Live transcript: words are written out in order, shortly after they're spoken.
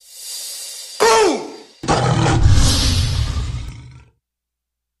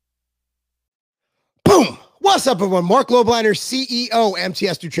What's up, everyone? Mark Lobliner, CEO,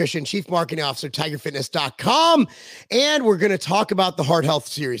 MTS Nutrition, Chief Marketing Officer, TigerFitness.com. And we're going to talk about the Heart Health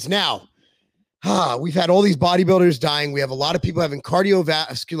Series. Now, we've had all these bodybuilders dying. We have a lot of people having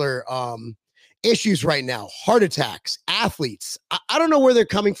cardiovascular issues right now, heart attacks, athletes. I don't know where they're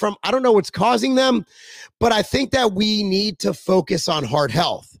coming from. I don't know what's causing them, but I think that we need to focus on heart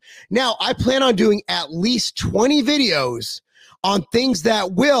health. Now, I plan on doing at least 20 videos on things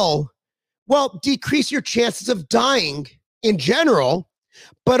that will decrease your chances of dying in general,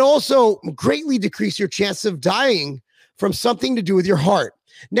 but also greatly decrease your chance of dying from something to do with your heart.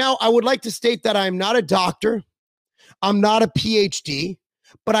 Now, I would like to state that I'm not a doctor. I'm not a PhD,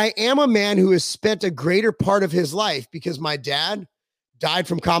 but I am a man who has spent a greater part of his life because my dad died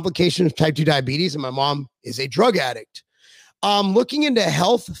from complications of type 2 diabetes and my mom is a drug addict. Looking into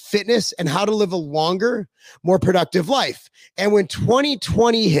health, fitness, and how to live a longer, more productive life. And when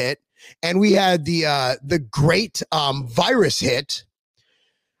 2020 hit, and we had the great virus hit,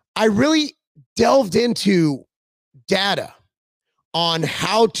 I really delved into data on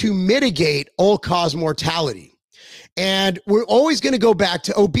how to mitigate all-cause mortality. And we're always going to go back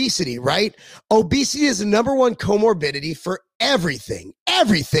to obesity, right? Obesity is the number one comorbidity for everything,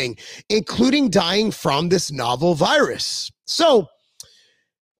 including dying from this novel virus. So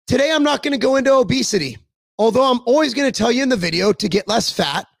today I'm not going to go into obesity, although I'm always going to tell you in the video to get less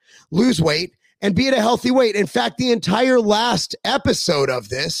fat, lose weight, and be at a healthy weight. In fact, the entire last episode of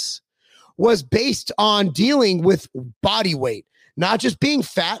this was based on dealing with body weight, not just being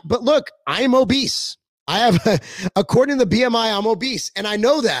fat, but look, I'm obese. I have, according to the BMI, I'm obese, and I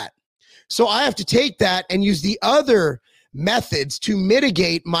know that. So I have to take that and use the other methods to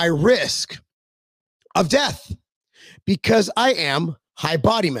mitigate my risk of death because I am high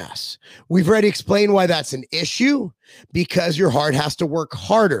body mass. We've already explained why that's an issue, because your heart has to work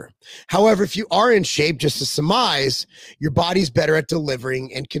harder. However, if you are in shape, just to surmise, your body's better at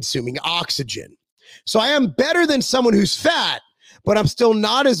delivering and consuming oxygen. So I am better than someone who's fat, but I'm still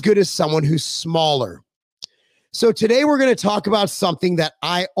not as good as someone who's smaller. So today we're going to talk about something that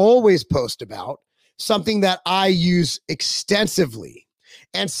I always post about, something that I use extensively,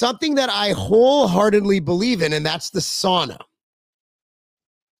 and something that I wholeheartedly believe in, and that's the sauna.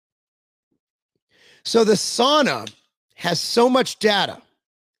 So the sauna has so much data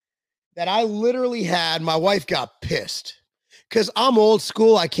that I literally had, my wife got pissed because I'm old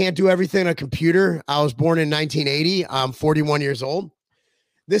school. I can't do everything on a computer. I was born in 1980. I'm 41 years old.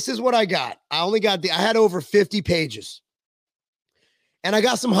 This is what I got. I had over 50 pages and I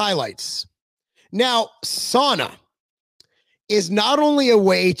got some highlights. Now, sauna is not only a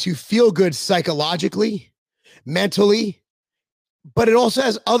way to feel good psychologically, mentally, but it also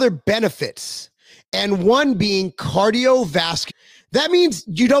has other benefits. And one being cardiovascular. That means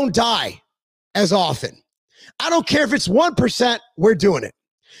you don't die as often. I don't care if it's 1%, we're doing it.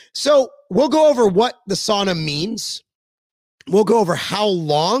 So we'll go over what the sauna means. We'll go over how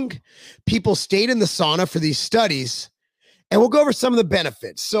long people stayed in the sauna for these studies. And we'll go over some of the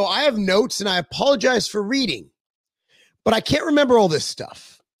benefits. So I have notes and I apologize for reading, but I can't remember all this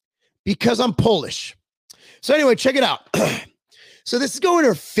stuff because I'm Polish. So anyway, check it out. So this is going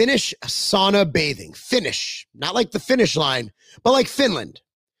to Finnish sauna bathing. Finnish, not like the finish line, but like Finland.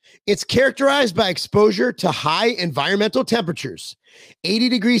 It's characterized by exposure to high environmental temperatures, 80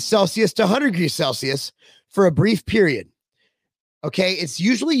 degrees Celsius to 100 degrees Celsius for a brief period. Okay, it's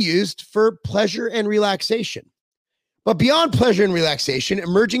usually used for pleasure and relaxation. But beyond pleasure and relaxation,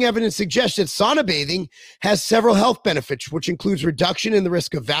 emerging evidence suggests that sauna bathing has several health benefits, which includes reduction in the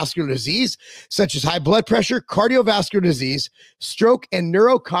risk of vascular disease, such as high blood pressure, cardiovascular disease, stroke, and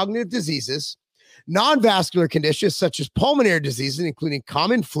neurocognitive diseases, non-vascular conditions such as pulmonary diseases, including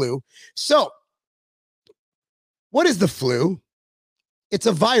common flu. So, what is the flu? It's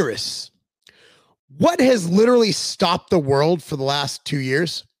a virus. What has literally stopped the world for the last 2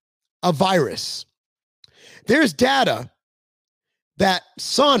 years? A virus. There's data that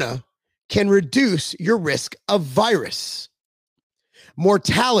sauna can reduce your risk of virus,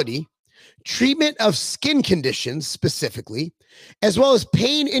 mortality, treatment of skin conditions specifically, as well as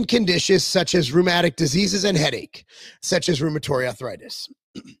pain in conditions such as rheumatic diseases and headache, such as rheumatoid arthritis.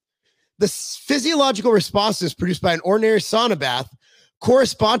 The physiological responses produced by an ordinary sauna bath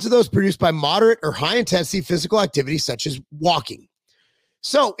correspond to those produced by moderate or high intensity physical activity such as walking.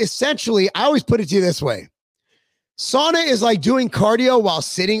 So essentially, I always put it to you this way. Sauna is like doing cardio while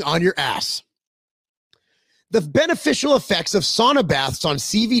sitting on your ass. The beneficial effects of sauna baths on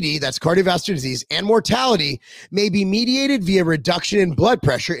CVD, that's cardiovascular disease, and mortality may be mediated via reduction in blood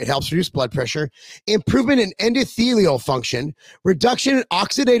pressure. It helps reduce blood pressure, improvement in endothelial function, reduction in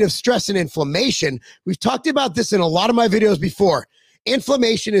oxidative stress and inflammation. We've talked about this in a lot of my videos before.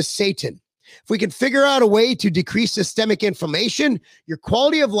 Inflammation is Satan. If we can figure out a way to decrease systemic inflammation, your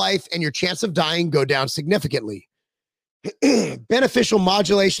quality of life and your chance of dying go down significantly. Beneficial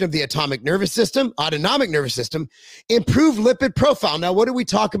modulation of the autonomic nervous system, improved lipid profile. Now, what do we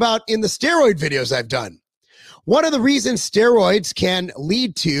talk about in the steroid videos I've done? One of the reasons steroids can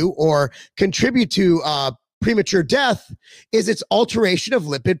lead to or contribute to premature death is its alteration of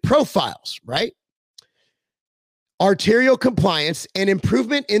lipid profiles, right? Arterial compliance and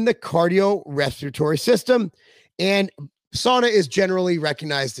improvement in the cardiorespiratory system, and sauna is generally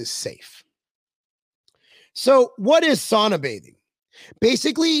recognized as safe. So what is sauna bathing?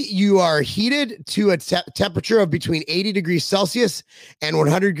 Basically, you are heated to a temperature of between 80 degrees Celsius and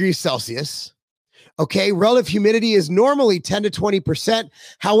 100 degrees Celsius. Okay, relative humidity is normally 10 to 20%.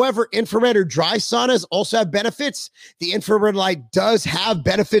 However, infrared or dry saunas also have benefits. The infrared light does have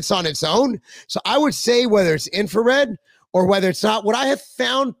benefits on its own. So I would say whether it's infrared or whether it's not, what I have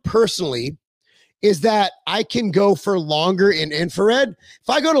found personally is that I can go for longer in infrared. If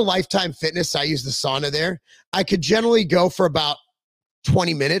I go to Lifetime Fitness, I use the sauna there. I could generally go for about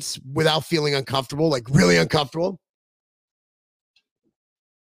 20 minutes without feeling uncomfortable, like really uncomfortable.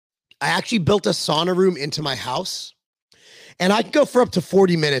 I actually built a sauna room into my house, and I can go for up to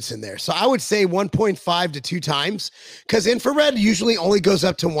 40 minutes in there. So I would say 1.5 to 2 times, because infrared usually only goes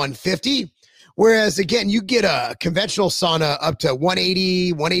up to 150. Whereas, again, you get a conventional sauna up to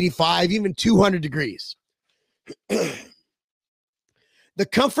 180, 185, even 200 degrees. The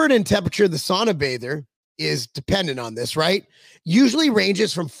comfort and temperature of the sauna bather is dependent on this, right? Usually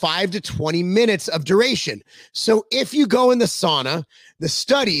ranges from 5 to 20 minutes of duration. So if you go in the sauna, the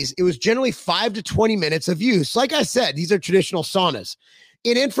studies, it was generally 5 to 20 minutes of use. Like I said, these are traditional saunas.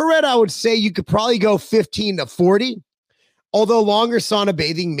 In infrared, I would say you could probably go 15 to 40. Although longer sauna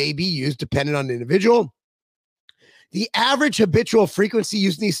bathing may be used depending on the individual. The average habitual frequency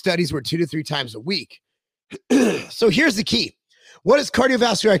used in these studies were 2 to 3 times a week. So here's the key. What does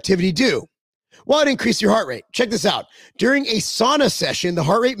cardiovascular activity do? Well, it increases your heart rate. Check this out. During a sauna session, the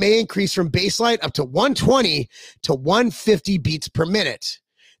heart rate may increase from baseline up to 120 to 150 beats per minute.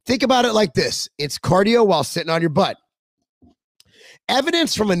 Think about it like this. It's cardio while sitting on your butt.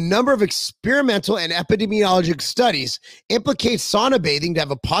 Evidence from a number of experimental and epidemiologic studies implicates sauna bathing to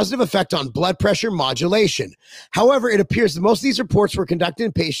have a positive effect on blood pressure modulation. However, it appears that most of these reports were conducted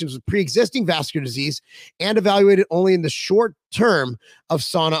in patients with pre-existing vascular disease and evaluated only in the short term of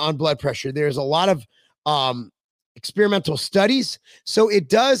sauna on blood pressure. There's a lot of experimental studies, so it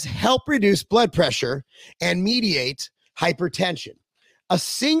does help reduce blood pressure and mediate hypertension. A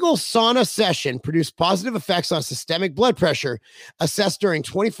single sauna session produced positive effects on systemic blood pressure assessed during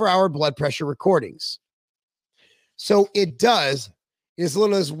 24-hour blood pressure recordings. So it does, as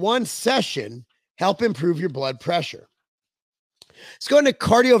little as one session, help improve your blood pressure. Let's go into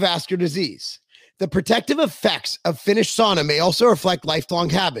cardiovascular disease. The protective effects of finished sauna may also reflect lifelong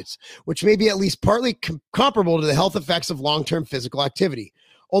habits, which may be at least partly comparable to the health effects of long-term physical activity.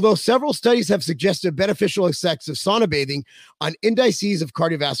 Although several studies have suggested beneficial effects of sauna bathing on indices of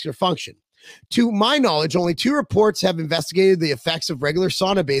cardiovascular function. To my knowledge, only 2 reports have investigated the effects of regular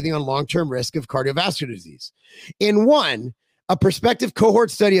sauna bathing on long-term risk of cardiovascular disease. In one, a prospective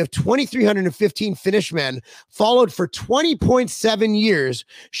cohort study of 2,315 Finnish men followed for 20.7 years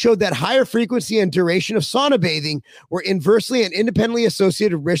showed that higher frequency and duration of sauna bathing were inversely and independently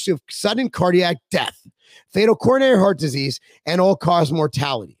associated with risk of sudden cardiac death, fatal coronary heart disease, and all-cause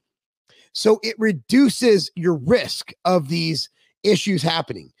mortality. So it reduces your risk of these issues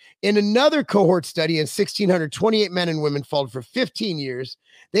happening. In another cohort study in 1,628 men and women followed for 15 years,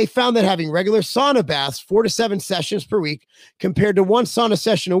 they found that having regular sauna baths 4 to 7 sessions per week compared to 1 sauna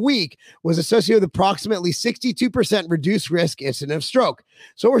session a week was associated with approximately 62% reduced risk incident of stroke.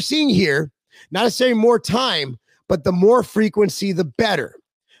 So what we're seeing here, not necessarily more time, but the more frequency, the better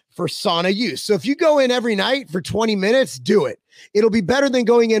for sauna use. So if you go in every night for 20 minutes, do it. It'll be better than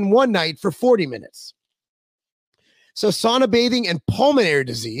going in one night for 40 minutes. So sauna bathing and pulmonary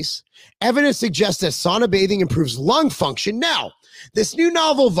disease. Evidence suggests that sauna bathing improves lung function. Now, this new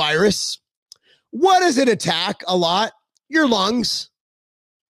novel virus, what does it attack a lot? Your lungs.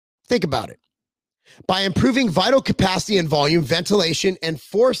 Think about it. By improving vital capacity and volume, ventilation, and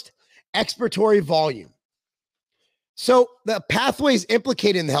forced expiratory volume. So the pathways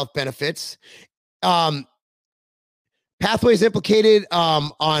implicated in the health benefits, pathways implicated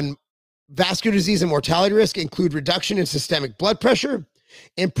on vascular disease and mortality risk include reduction in systemic blood pressure,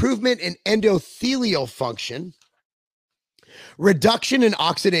 improvement in endothelial function, reduction in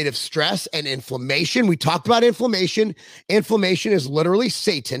oxidative stress and inflammation. We talked about inflammation. Inflammation is literally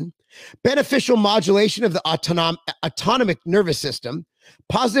Satan. Beneficial modulation of the autonomic nervous system,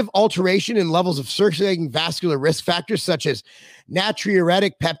 positive alteration in levels of circulating vascular risk factors such as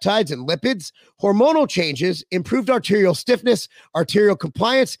natriuretic peptides and lipids, hormonal changes, improved arterial stiffness, arterial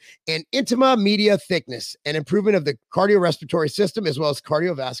compliance, and intima media thickness, and improvement of the cardiorespiratory system as well as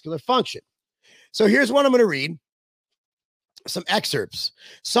cardiovascular function. So here's what I'm going to read. Some excerpts.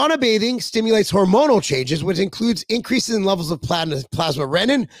 Sauna bathing stimulates hormonal changes, which includes increases in levels of plasma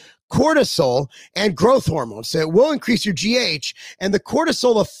renin, cortisol, and growth hormones. So it will increase your GH, and the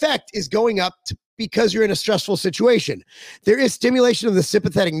cortisol effect is going up because you're in a stressful situation. There is stimulation of the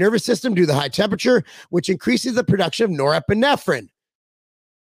sympathetic nervous system due to the high temperature, which increases the production of norepinephrine.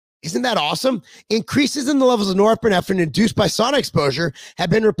 Isn't that awesome? Increases in the levels of norepinephrine induced by sauna exposure have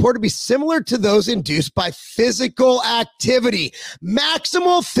been reported to be similar to those induced by physical activity.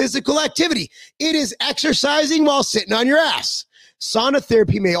 Maximal physical activity. It is exercising while sitting on your ass. Sauna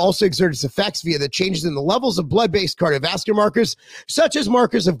therapy may also exert its effects via the changes in the levels of blood-based cardiovascular markers, such as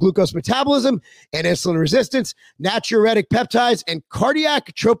markers of glucose metabolism and insulin resistance, natriuretic peptides, and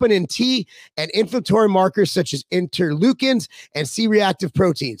cardiac troponin T, and inflammatory markers such as interleukins and C-reactive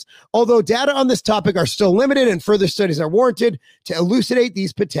proteins. Although data on this topic are still limited and further studies are warranted to elucidate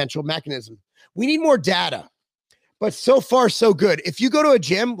these potential mechanisms. We need more data, but so far, so good. If you go to a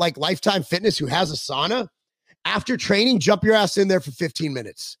gym like Lifetime Fitness who has a sauna, after training, jump your ass in there for 15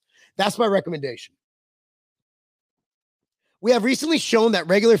 minutes. That's my recommendation. We have recently shown that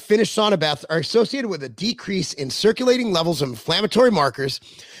regular Finnish sauna baths are associated with a decrease in circulating levels of inflammatory markers,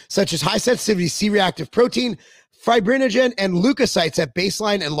 such as high-sensitivity C-reactive protein, fibrinogen, and leukocytes at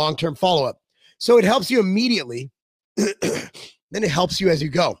baseline and long-term follow-up. So it helps you immediately, then it helps you as you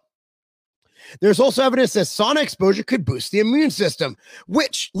go. There's also evidence that sauna exposure could boost the immune system,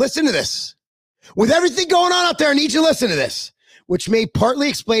 which, listen to this, with everything going on out there, I need you to listen to this, which may partly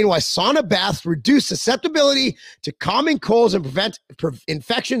explain why sauna baths reduce susceptibility to common colds and prevent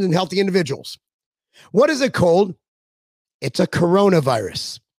infections in healthy individuals. What is a cold? It's a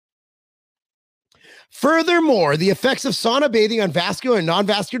coronavirus. Furthermore, the effects of sauna bathing on vascular and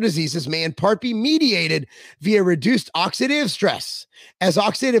non-vascular diseases may in part be mediated via reduced oxidative stress, as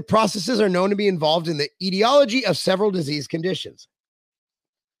oxidative processes are known to be involved in the etiology of several disease conditions.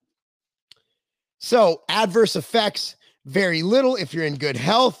 So adverse effects, very little if you're in good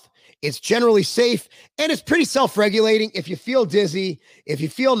health. It's generally safe, and it's pretty self-regulating. If you feel dizzy, if you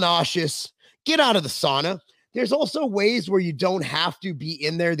feel nauseous, get out of the sauna. There's also ways where you don't have to be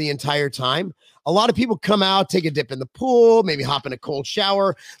in there the entire time. A lot of people come out, take a dip in the pool, maybe hop in a cold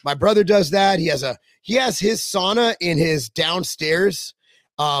shower. My brother does that. He has his sauna in his downstairs.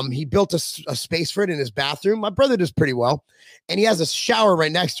 He built a space for it in his bathroom. My brother does pretty well. And he has a shower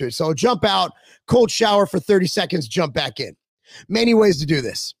right next to it. So jump out, cold shower for 30 seconds, jump back in. Many ways to do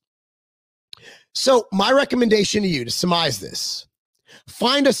this. So my recommendation to you to surmise this,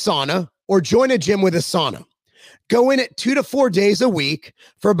 find a sauna or join a gym with a sauna. Go in it 2 to 4 days a week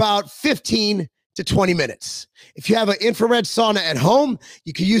for about 15 to 20 minutes. If you have an infrared sauna at home,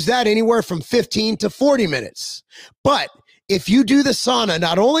 you can use that anywhere from 15 to 40 minutes. But if you do the sauna,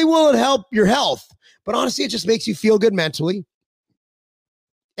 not only will it help your health, but honestly, it just makes you feel good mentally.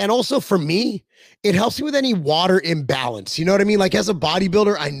 And also for me, it helps me with any water imbalance. You know what I mean? Like as a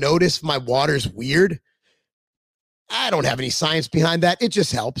bodybuilder, I notice my water's weird. I don't have any science behind that. It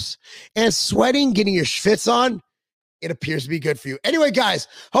just helps. And sweating, getting your schwitz on, it appears to be good for you. Anyway, guys,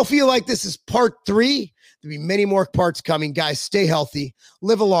 hopefully you like this. Is part 3. There'll be many more parts coming. Guys, stay healthy,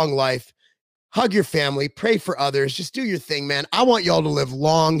 live a long life. Hug your family, pray for others, just do your thing, man. I want y'all to live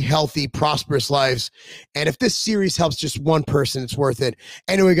long, healthy, prosperous lives. And if this series helps just one person, it's worth it.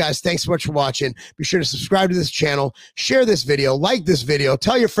 Anyway, guys, thanks so much for watching. Be sure to subscribe to this channel, share this video, like this video,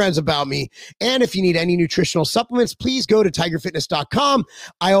 tell your friends about me. And if you need any nutritional supplements, please go to tigerfitness.com.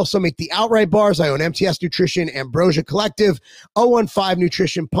 I also make the outright bars. I own MTS Nutrition, Ambrosia Collective, 015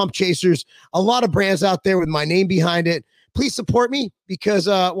 Nutrition, Pump Chasers, a lot of brands out there with my name behind it. Please support me because,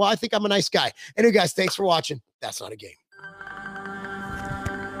 well, I think I'm a nice guy. Anyway, guys, thanks for watching. That's not a game.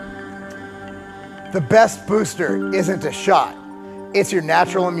 The best booster isn't a shot. It's your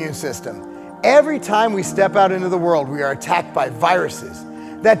natural immune system. Every time we step out into the world, we are attacked by viruses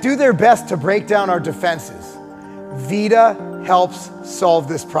that do their best to break down our defenses. Vita helps solve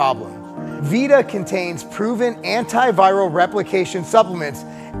this problem. Vita contains proven antiviral replication supplements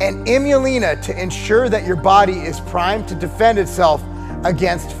and Imulina to ensure that your body is primed to defend itself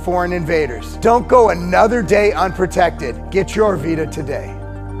against foreign invaders. Don't go another day unprotected. Get your Vita today.